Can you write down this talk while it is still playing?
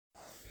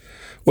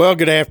Well,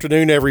 good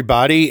afternoon,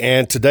 everybody.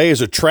 And today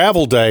is a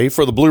travel day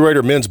for the Blue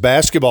Raider men's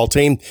basketball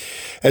team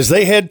as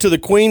they head to the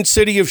Queen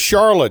City of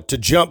Charlotte to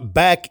jump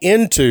back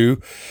into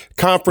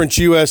Conference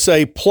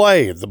USA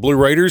play. The Blue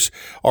Raiders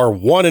are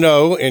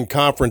 1-0 in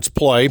conference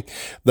play.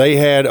 They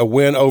had a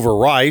win over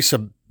Rice,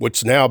 which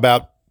is now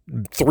about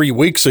 3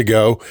 weeks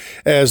ago,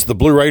 as the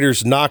Blue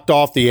Raiders knocked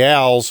off the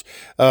Owls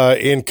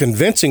in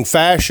convincing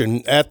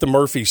fashion at the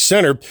Murphy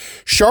Center.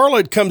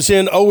 Charlotte comes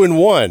in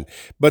 0-1,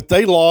 but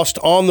they lost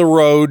on the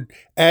road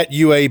at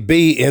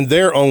UAB in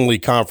their only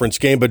conference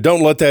game. But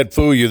don't let that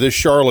fool you. This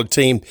Charlotte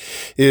team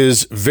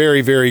is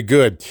very, very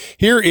good.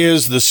 Here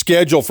is the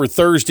schedule for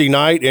Thursday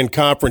night in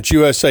Conference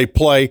USA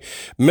play.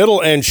 Middle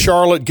and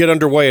Charlotte get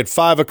underway at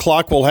 5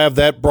 o'clock. We'll have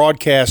that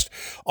broadcast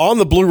on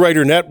the Blue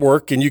Raider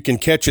Network, and you can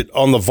catch it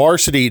on the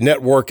Varsity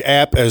Network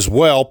app as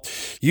well.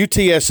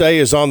 UTSA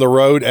is on the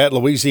road at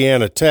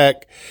Louisiana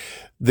Tech.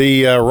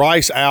 The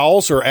Rice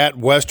Owls are at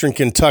Western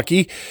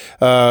Kentucky.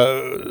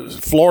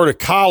 Florida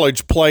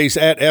College plays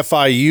at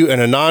FIU in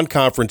a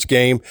non-conference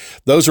game.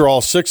 Those are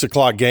all 6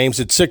 o'clock games.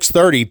 At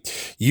 6:30,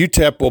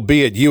 UTEP will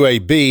be at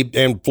UAB,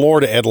 and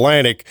Florida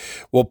Atlantic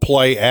will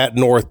play at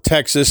North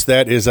Texas.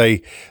 That is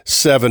a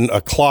 7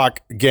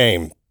 o'clock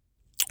game.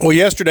 Well,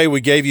 yesterday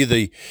we gave you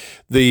the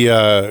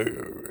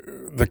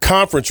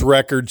conference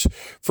records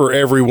for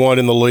everyone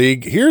in the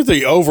league. Here are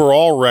the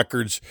overall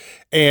records.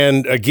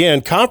 And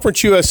again,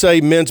 Conference USA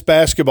men's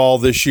basketball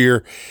this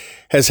year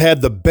has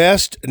had the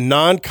best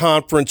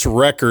non-conference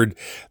record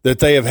that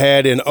they have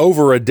had in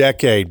over a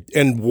decade.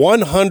 In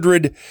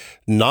 100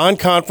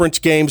 non-conference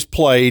games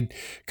played,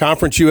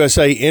 Conference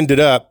USA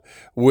ended up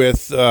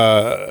with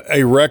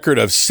a record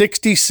of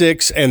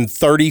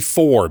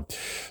 66-34.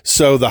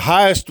 So the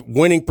highest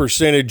winning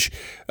percentage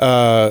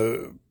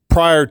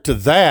prior to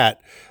that,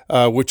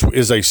 which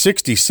is a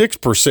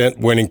 66%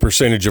 winning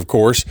percentage, of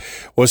course,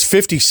 was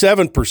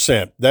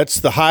 57%. That's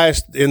the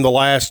highest in the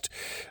last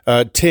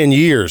 10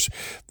 years.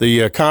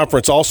 The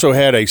conference also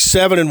had a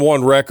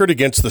 7-1 record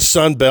against the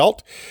Sun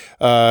Belt,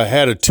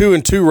 had a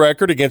 2-2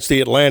 record against the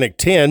Atlantic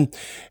 10,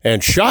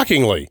 and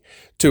shockingly,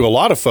 to a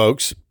lot of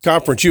folks,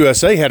 Conference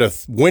USA had a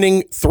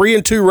winning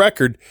 3-2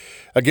 record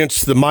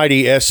against the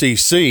mighty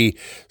SEC.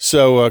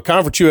 So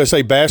Conference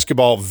USA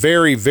basketball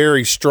very,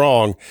 very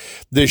strong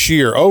this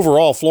year.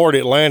 Overall, Florida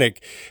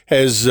Atlantic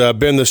has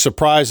been the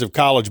surprise of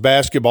college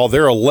basketball.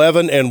 They're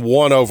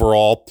 11-1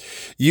 overall.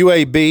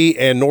 UAB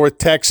and North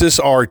Texas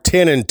are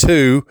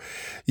 10-2.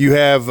 You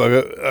have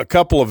a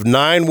couple of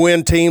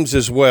 9-win teams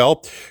as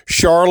well.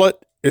 Charlotte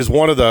is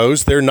one of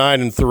those. They're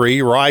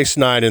 9-3. Rice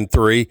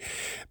 9-3.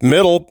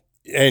 Middle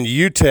and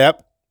UTEP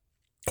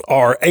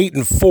are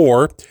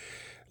 8-4.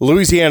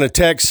 Louisiana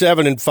Tech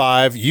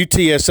 7-5,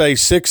 UTSA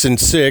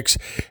 6-6,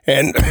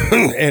 and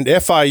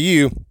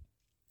FIU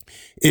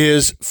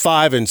is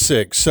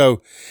 5-6.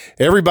 So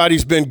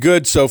everybody's been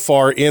good so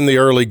far in the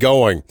early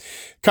going.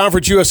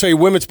 Conference USA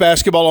women's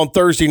basketball on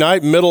Thursday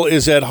night. Middle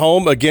is at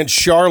home against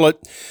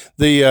Charlotte.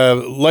 The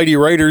Lady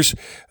Raiders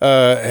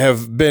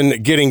have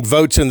been getting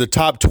votes in the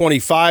top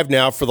 25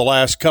 now for the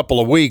last couple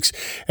of weeks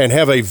and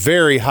have a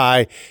very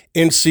high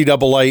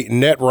NCAA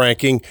net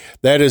ranking.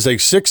 That is a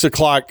 6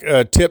 o'clock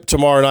tip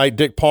tomorrow night.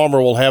 Dick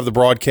Palmer will have the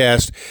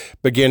broadcast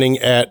beginning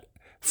at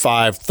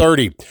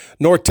 5:30.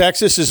 North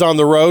Texas is on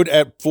the road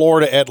at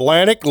Florida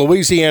Atlantic.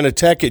 Louisiana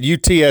Tech at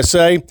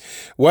UTSA.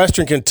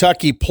 Western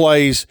Kentucky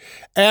plays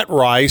at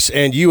Rice,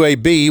 and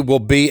UAB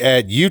will be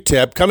at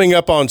UTEP. Coming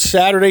up on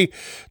Saturday,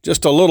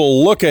 just a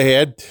little look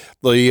ahead,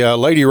 the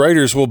Lady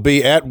Raiders will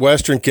be at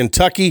Western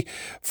Kentucky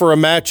for a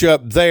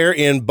matchup there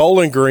in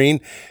Bowling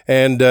Green,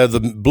 and the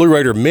Blue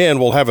Raider men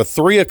will have a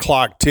 3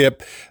 o'clock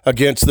tip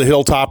against the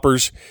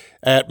Hilltoppers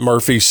at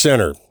Murphy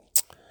Center.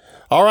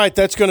 All right,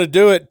 that's going to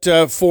do it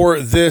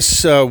for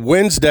this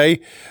Wednesday.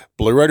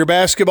 Blue Raider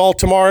basketball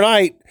tomorrow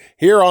night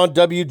here on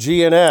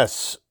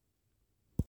WGNS.